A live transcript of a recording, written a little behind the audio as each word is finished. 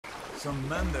Some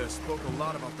men there spoke a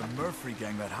lot about the Murphy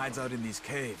gang that hides out in these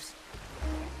caves.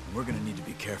 And we're gonna need to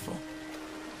be careful.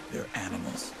 They're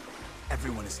animals.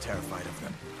 Everyone is terrified of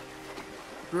them.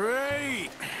 Great!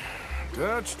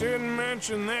 Dutch didn't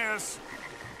mention this.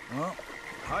 Well,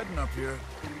 hiding up here,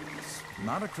 it's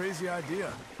not a crazy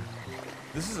idea.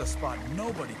 This is a spot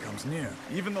nobody comes near,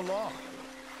 even the law.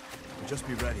 But just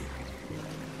be ready.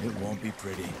 It won't be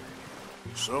pretty.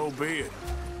 So be it.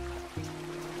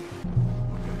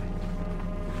 Okay.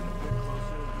 Get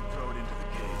closer and throw it into the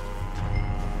cave.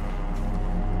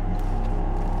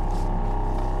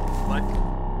 Like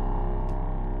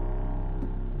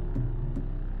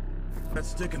that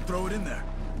stick and throw it in there.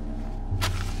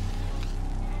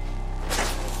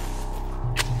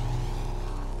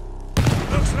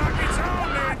 Looks like it's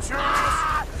on there, Charles!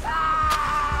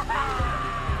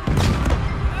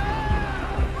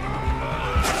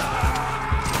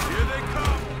 Here they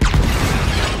come!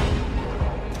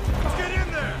 Let's get in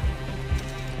there!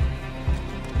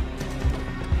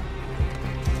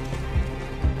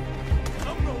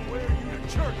 I'm gonna wear you to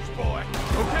church, boy!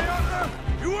 Okay, Arthur?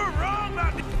 You were wrong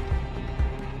about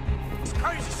these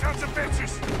crazy sons of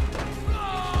bitches!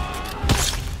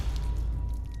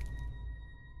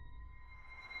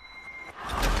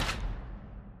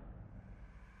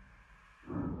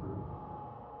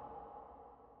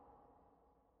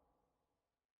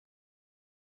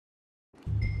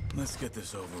 Let's get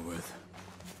this over with.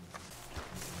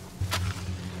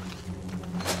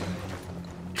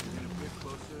 Get a bit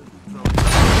closer and throw it.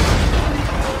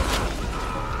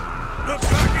 Looks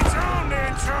like it's on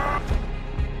there, Charles!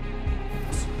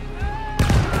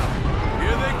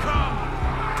 Here they come!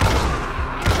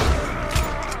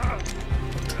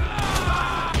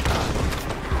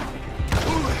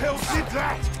 Who the hell did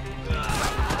that?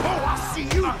 Oh, I see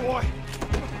you, boy!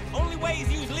 Only way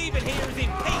he's leaving here is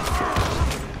in peace.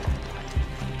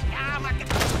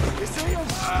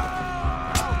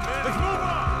 Let's move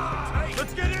on!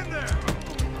 Let's get in there!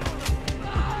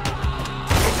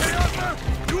 Okay, Arthur?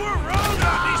 You were wrong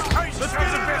about these crazy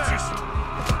sons of bitches!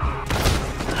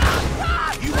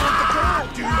 You want the girl,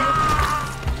 do you?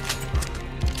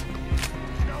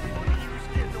 No one of you is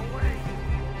getting away.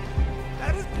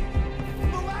 That is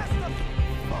the last of...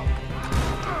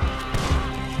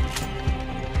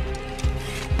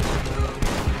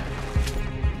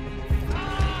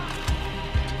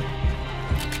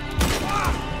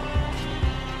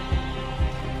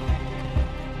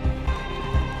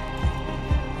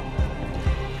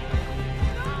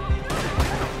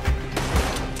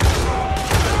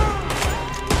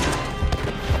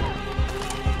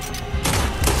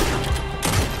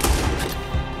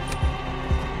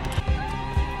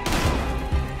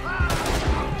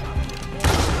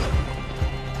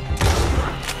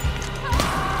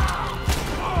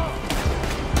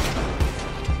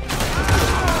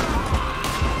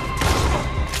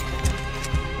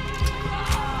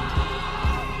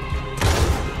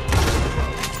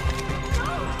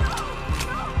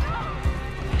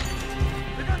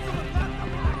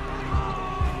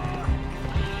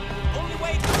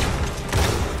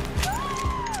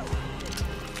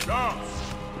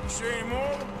 See any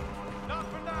more? Not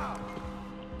for now.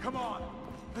 Come on.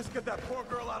 Let's get that poor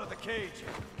girl out of the cage.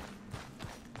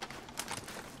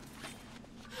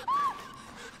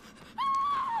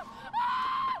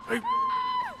 Hey.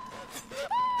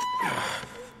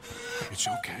 It's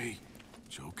okay.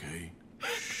 It's okay.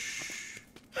 Shh.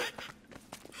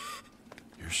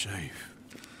 You're safe.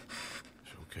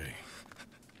 It's okay.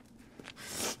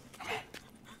 Come on.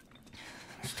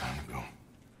 It's time to go.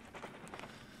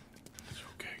 It's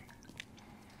okay.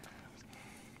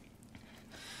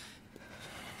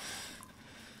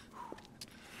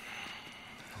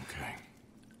 Okay.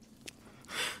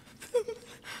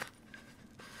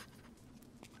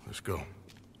 Let's go.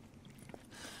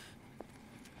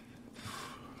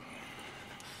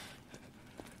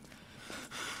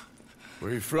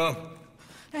 Where are you from?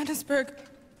 Annisburg.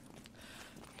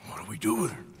 What do we do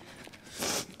with her?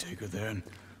 Take her there and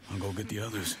I'll go get the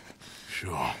others.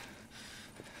 Sure.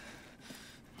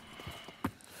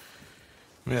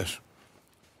 Miss,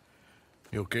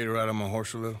 you okay to ride on my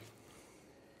horse a little?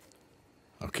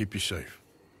 I'll keep you safe.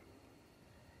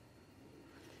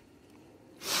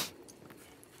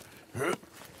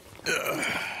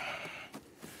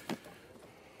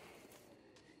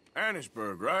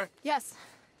 Annisburg, right? Yes.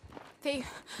 They,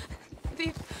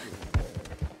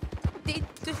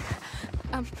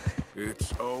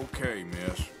 It's okay,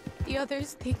 miss. the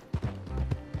others,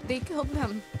 they killed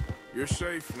them. You're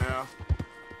safe now.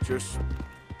 Just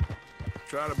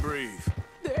try to breathe.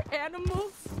 They're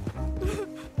animals.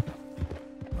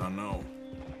 I know.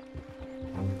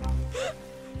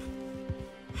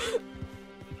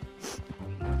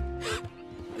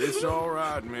 It's all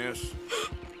right, miss.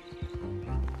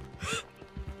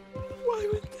 Why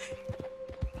would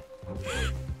they?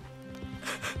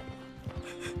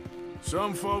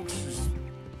 Some folks is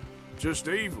just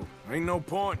evil. Ain't no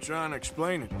point trying to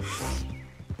explain it.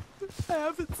 I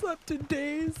haven't slept in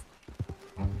days.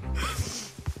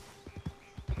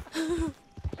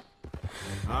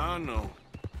 I know.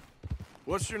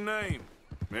 What's your name,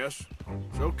 miss?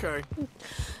 It's okay.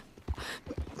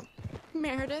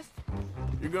 Meredith.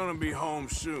 You're gonna be home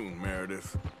soon,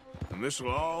 Meredith. And this'll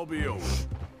all be over.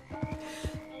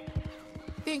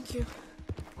 Thank you.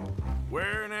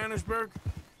 Where in Annesburg?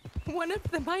 One of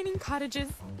the mining cottages.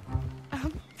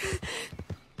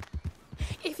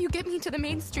 If you get me to the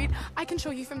main street, I can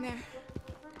show you from there.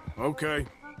 Okay.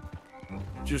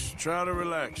 Just try to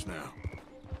relax now.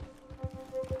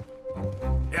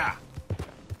 Yeah.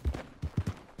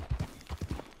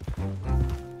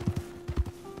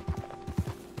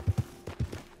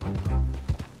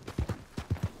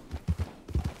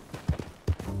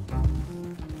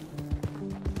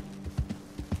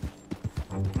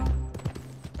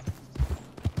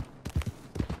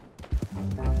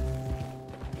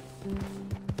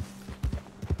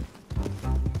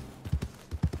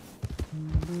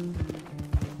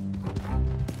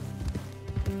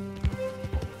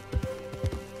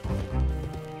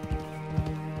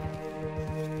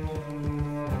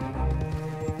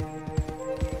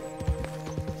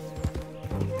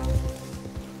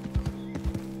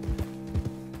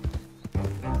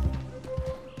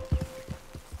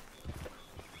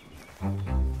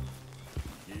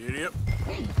 Yep.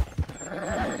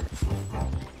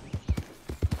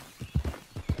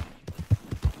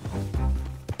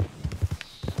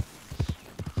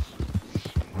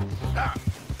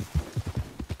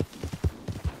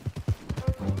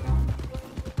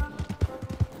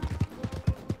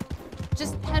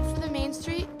 Just head for the main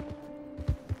street.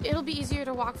 It'll be easier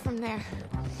to walk from there.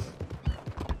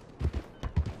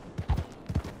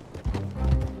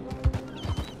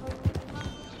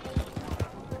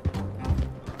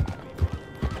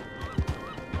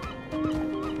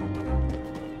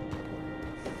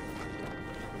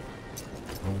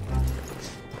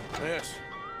 Yes.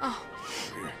 Oh.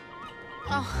 Here.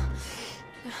 Oh.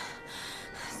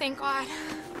 Thank God.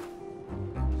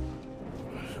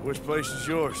 Which place is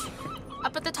yours?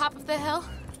 Up at the top of the hill.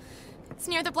 It's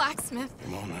near the blacksmith.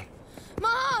 Come on then.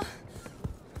 Ma!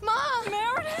 Ma!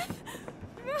 Meredith!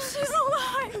 She's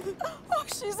alive! Oh,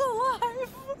 she's alive!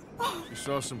 You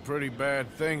saw some pretty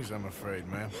bad things, I'm afraid,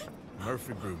 ma'am.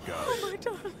 Murphy Brood got us. Oh, my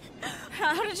darling.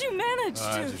 How did you manage to?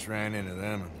 I just ran into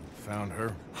them and found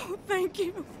her. Oh, thank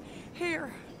you.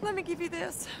 Here, let me give you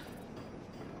this.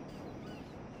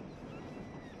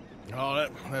 Oh,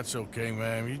 that's okay,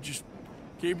 ma'am. You just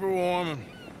keep her warm and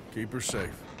keep her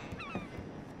safe.